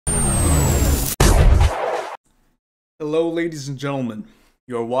Hello ladies and gentlemen,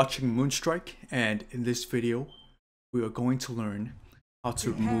 you are watching Moonstrike, and in this video we are going to learn how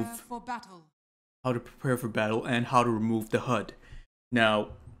to prepare for battle and how to remove the HUD. Now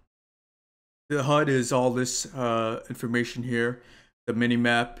the HUD is all this information here, the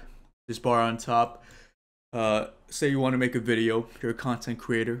minimap, this bar on top. Say you want to make a video, you're a content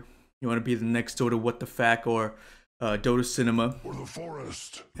creator, you want to be the next Dota watafak or dotacinema or the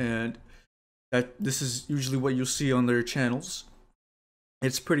forest, and this is usually what you'll see on their channels.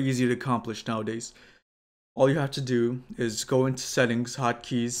 It's pretty easy to accomplish nowadays. All you have to do is go into settings,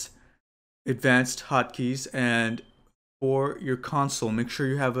 hotkeys, advanced hotkeys, and for your console, make sure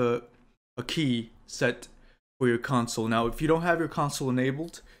you have a key set for your console. Now, if you don't have your console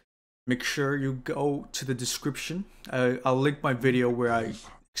enabled, make sure you go to the description. I'll link my video where I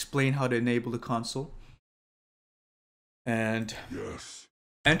explain how to enable the console. And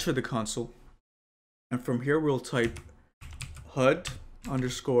enter the console. And from here, we'll type HUD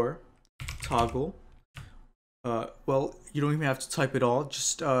 _ toggle. Well, you don't even have to type it all.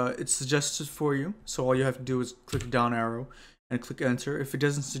 Just it's suggested for you. So all you have to do is click down arrow and click enter. If it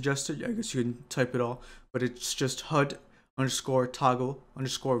doesn't suggest it, I guess you can type it all. But it's just HUD _ toggle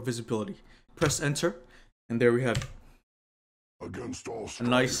 _ visibility. Press enter, and there we have a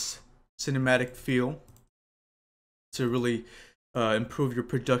nice cinematic feel to really improve your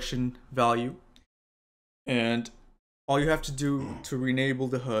production value. And all you have to do to re-enable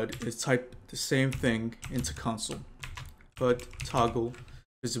the HUD is type the same thing into console. HUD toggle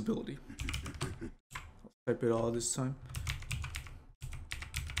visibility. I'll type it all this time.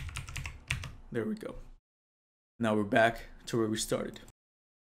 There we go. Now we're back to where we started.